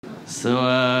So,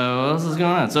 what else is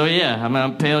going on? So, yeah, I'm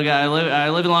a pale guy. I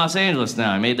live in Los Angeles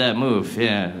now. I made that move.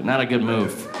 Yeah, not a good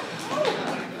move.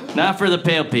 Not for the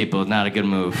pale people, not a good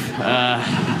move.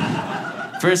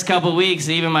 First couple weeks,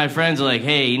 even my friends were like,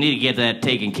 hey, you need to get that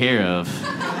taken care of.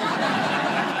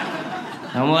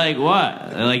 I'm like,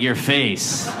 what? They're like, your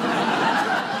face.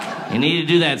 You need to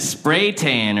do that spray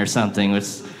tan or something.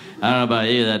 Which, I don't know about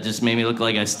you, that just made me look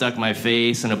like I stuck my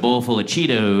face in a bowl full of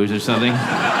Cheetos or something.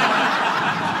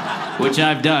 Which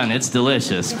I've done, it's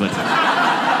delicious, but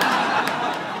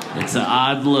it's an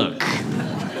odd look.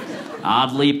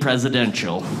 Oddly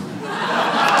presidential.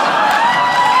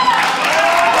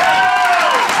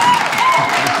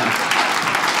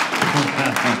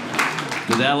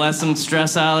 Did that let some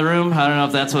stress out of the room? I don't know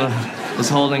if that's what is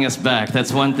holding us back.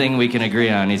 That's one thing we can agree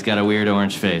on. He's got a weird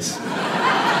orange face.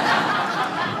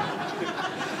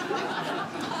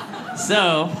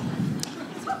 So,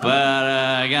 but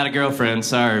I got a girlfriend.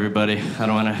 Sorry, everybody. I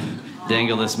don't want to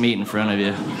dangle this meat in front of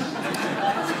you.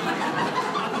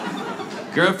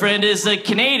 Girlfriend is a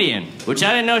Canadian, which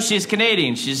I didn't know she's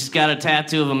Canadian. She's got a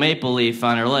tattoo of a maple leaf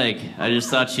on her leg. I just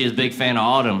thought she was a big fan of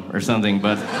autumn or something,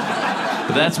 but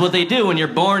that's what they do. When you're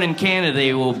born in Canada,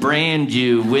 they will brand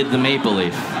you with the maple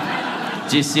leaf,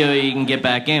 just so you can get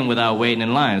back in without waiting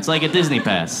in line. It's like a Disney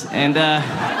pass. And I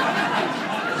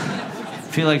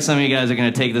feel like some of you guys are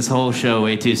going to take this whole show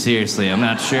way too seriously. I'm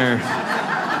not sure.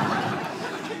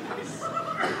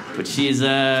 But she's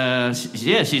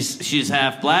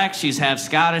half black, she's half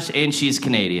Scottish, and she's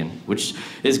Canadian, which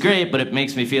is great, but it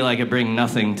makes me feel like I bring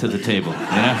nothing to the table, you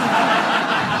know?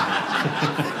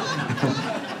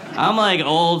 I'm like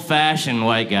old-fashioned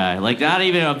white guy, like not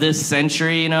even of this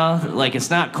century, you know? Like it's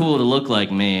not cool to look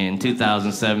like me in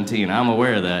 2017. I'm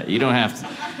aware of that. You don't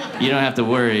have to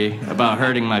worry about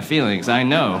hurting my feelings. I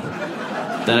know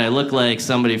that I look like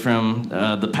somebody from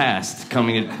the past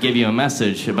coming to give you a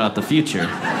message about the future.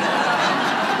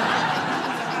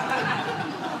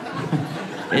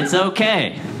 It's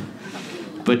okay.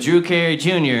 But Drew Carey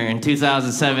Jr. in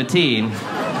 2017,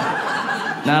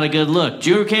 not a good look.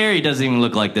 Drew Carey doesn't even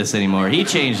look like this anymore. He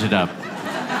changed it up.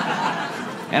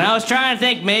 And I was trying to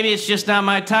think, maybe it's just not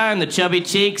my time. The chubby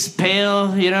cheeks,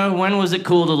 pale, you know, when was it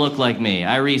cool to look like me?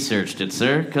 I researched it,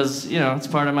 sir, because, you know, it's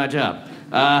part of my job.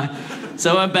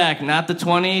 So I went back, not the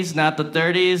 20s, not the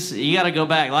 30s. You gotta go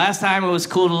back. Last time it was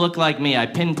cool to look like me, I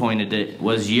pinpointed it,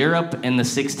 was Europe in the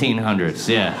 1600s,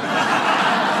 yeah.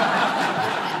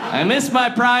 I missed my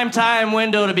prime time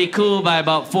window to be cool by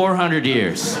about 400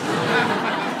 years.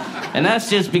 And that's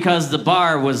just because the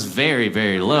bar was very,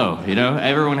 very low, you know?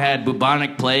 Everyone had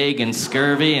bubonic plague and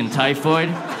scurvy and typhoid.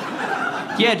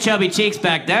 You had chubby cheeks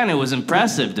back then, it was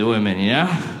impressive to women, you know?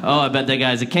 Oh, I bet that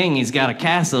guy's a king, he's got a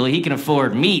castle, he can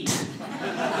afford meat.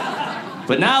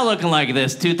 But now looking like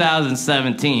this,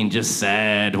 2017, just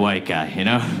sad white guy, you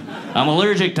know? I'm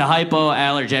allergic to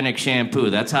hypoallergenic shampoo.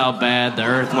 That's how bad the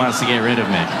earth wants to get rid of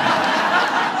me.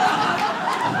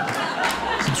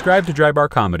 Subscribe to Dry Bar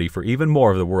Comedy for even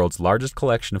more of the world's largest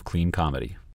collection of clean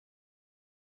comedy.